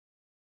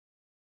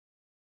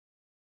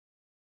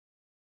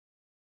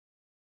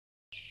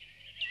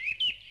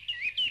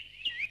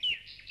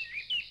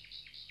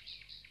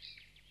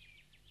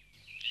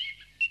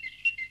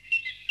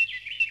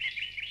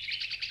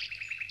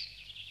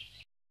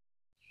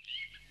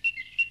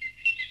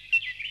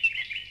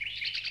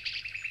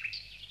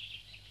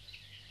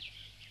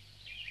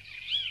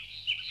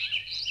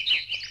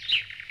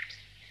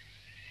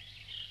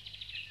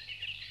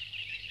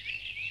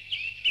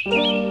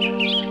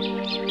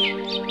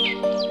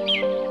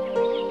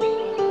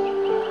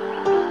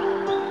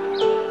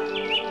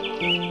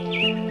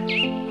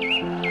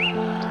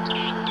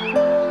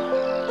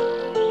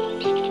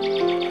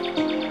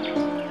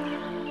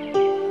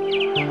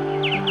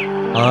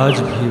आज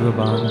भी वो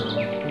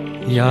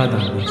बात याद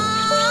आंदी।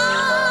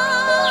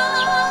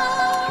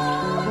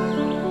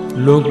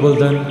 लोग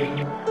बोलदन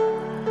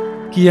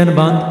कि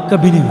अनबांध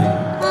कभी नहीं हुई,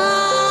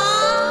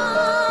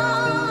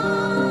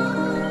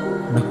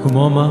 न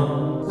कुमो मां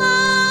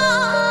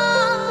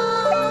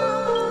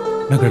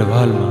न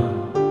गढ़वाल मां।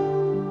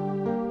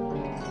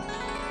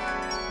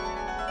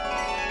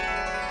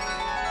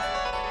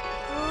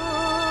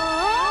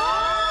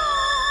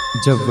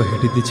 जब वह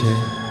हिटती छे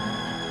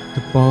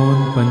तो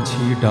पौन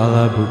पंछी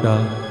डाला बूटा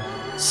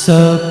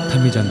सब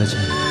थमी जाता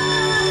छे,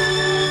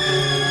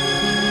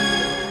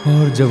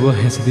 और जब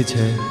वह हंसती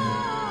छे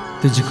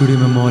तो जिकुड़ी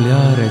में मौलिया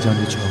रह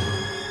जाती छो।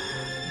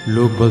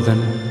 लोग बोलदन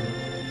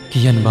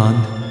कि अनबांध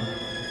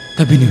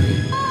कभी नहीं हुई,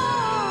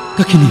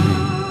 कखी नहीं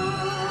हुई,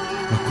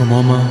 न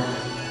कुमो मां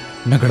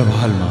न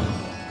गढ़वाल मां।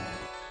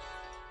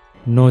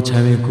 नो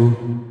छावे को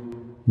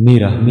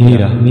नीरा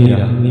नीरा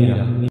नीरा नीरा।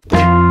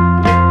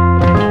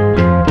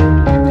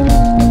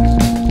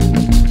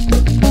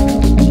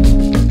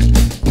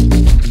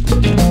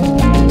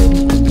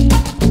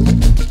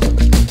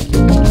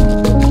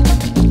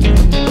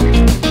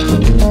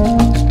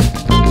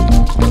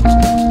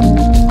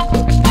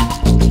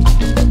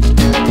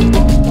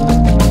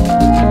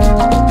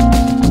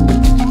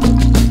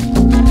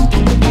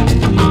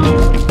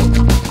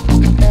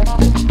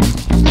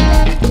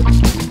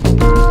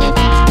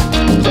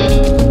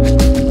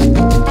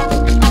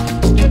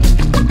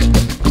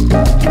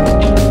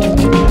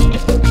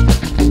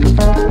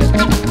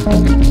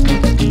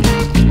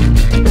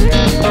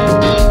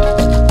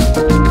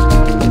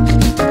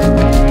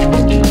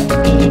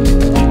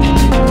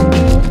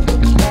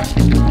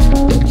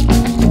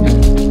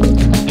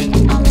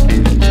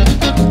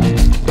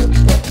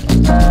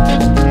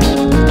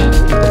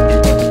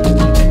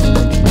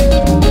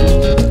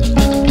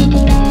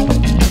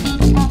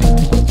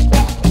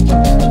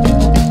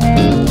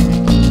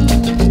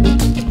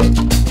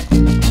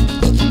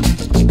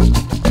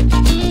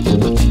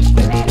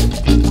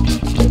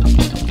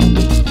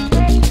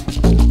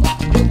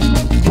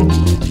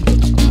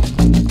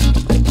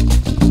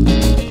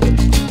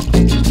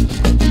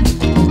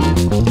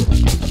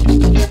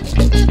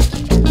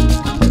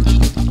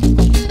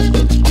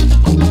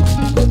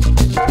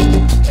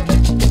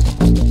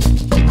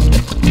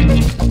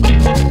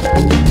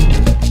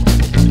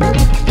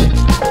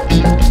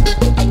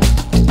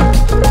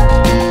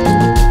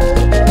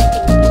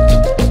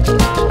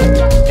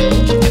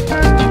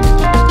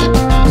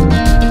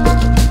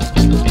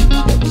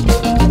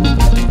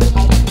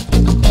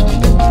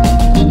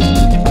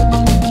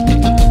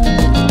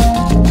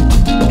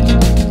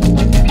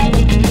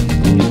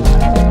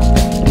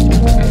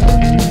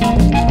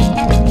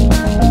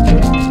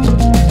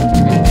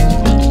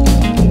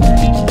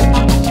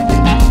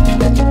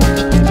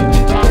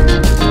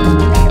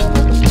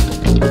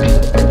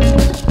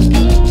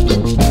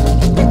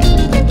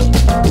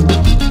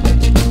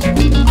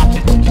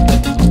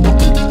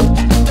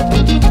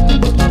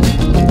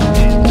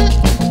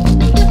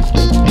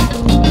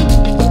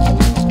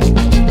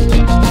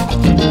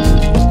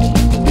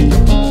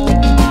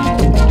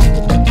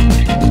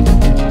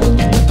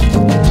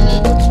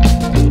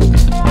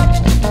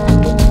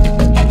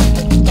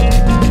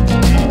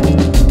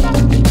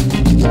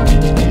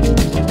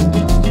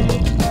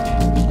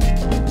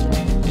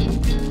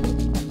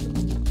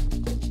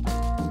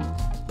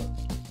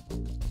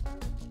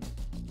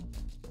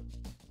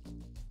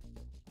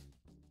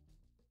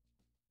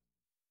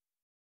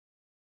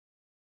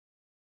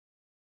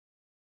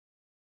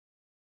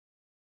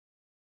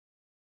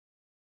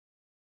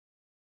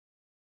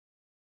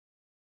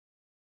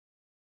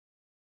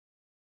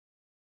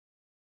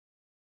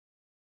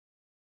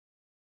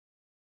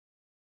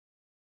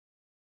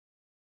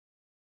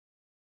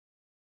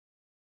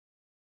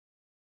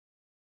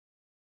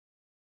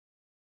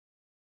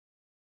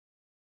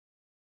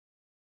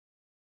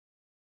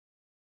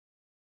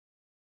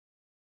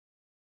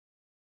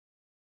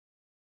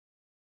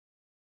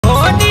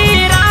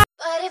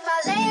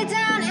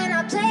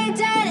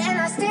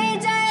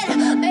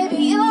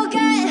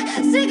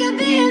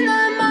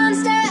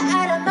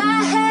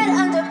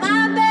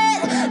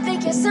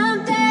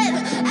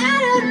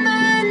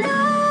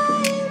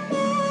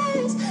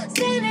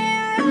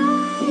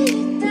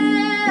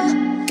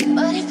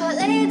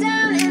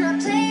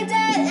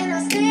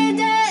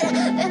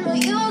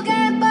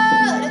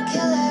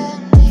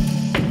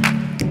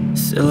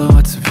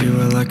 Silhouettes of you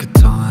are like a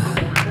taunt.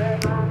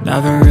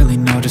 Never really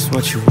know just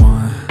what you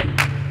want.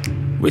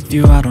 With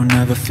you I don't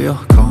ever feel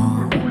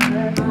calm.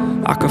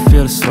 I can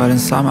feel the sweat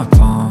inside my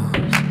palms.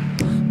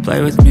 Play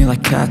with me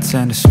like cats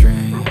and a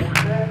string.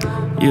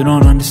 You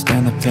don't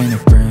understand the pain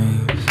it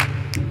brings.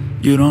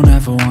 You don't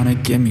ever wanna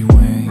give me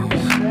wings.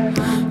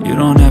 You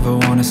don't ever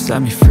wanna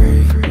set me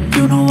free.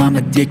 You know I'm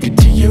addicted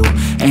to you,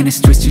 and it's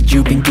twisted,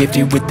 you've been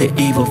gifted with the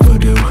evil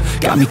voodoo.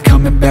 Got me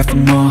coming back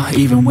for more,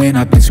 even when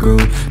I've been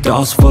screwed.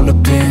 Dolls full of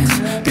pins,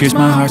 pierce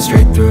my heart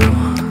straight through.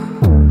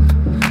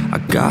 I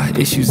got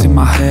issues in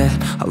my head,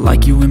 I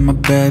like you in my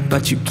bed,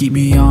 but you keep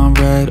me on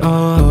red.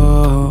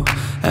 Oh,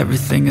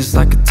 Everything is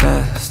like a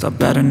test, I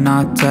better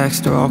not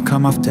text or I'll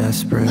come off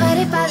desperate. But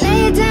if I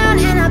lay down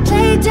and I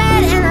play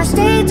dead and I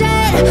stay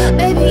dead,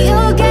 baby,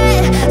 you'll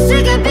get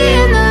sick of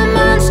being the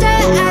monster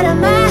out of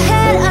my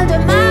head, under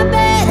my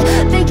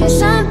bed, thinking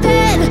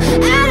something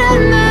out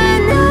of my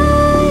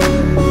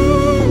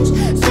nightmares,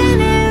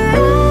 standing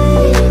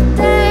right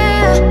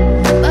there.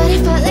 But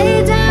if I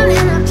lay down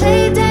and I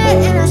play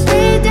dead and I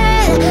stay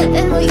dead,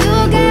 then will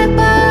you get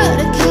bored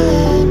of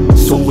killing?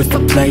 So if I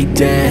play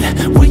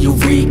dead, will you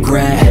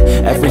regret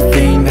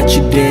everything that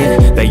you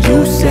did, that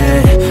you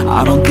said?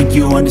 I don't think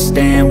you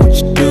understand what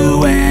you're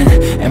doing,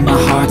 and my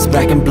heart's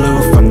black and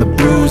blue from the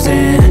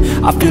bruising.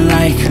 I feel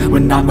like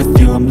when I'm with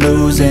you I'm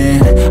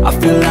losing. I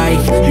feel like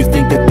you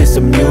think that this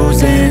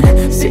amusing,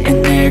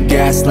 sitting there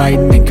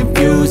gaslighting and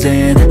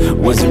confusing.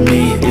 Was it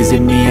me? Is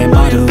it me? Am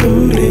I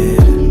deluded?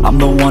 I'm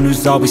the one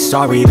who's always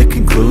sorry, the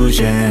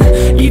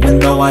conclusion, even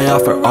though I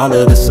offer all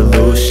of the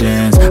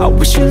solutions. I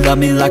wish you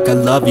loved me like I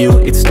love you,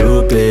 it's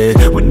stupid.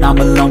 When I'm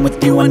alone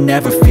with you I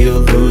never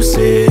feel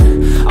lucid.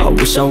 I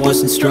wish I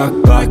wasn't struck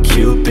by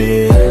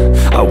Cupid.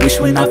 I wish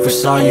when I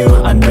first saw you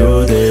I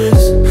knew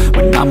this.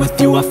 When I'm with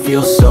you I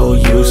feel so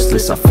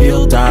useless, I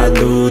feel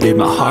diluted,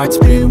 my heart's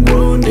been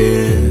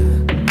wounded.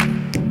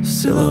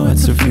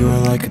 Silhouettes of you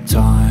are like a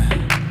taunt,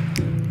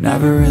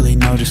 never really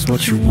know just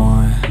what you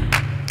want.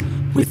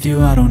 With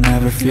you I don't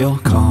ever feel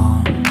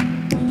calm,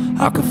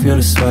 I can feel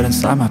the sweat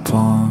inside my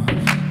palms.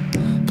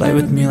 Play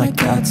with me like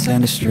cats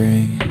and a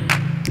string,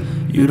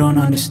 you don't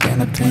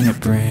understand the pain it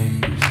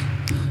brings.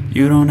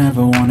 You don't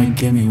ever wanna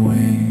give me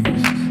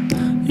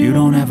wings, you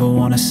don't ever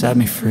wanna set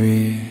me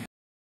free.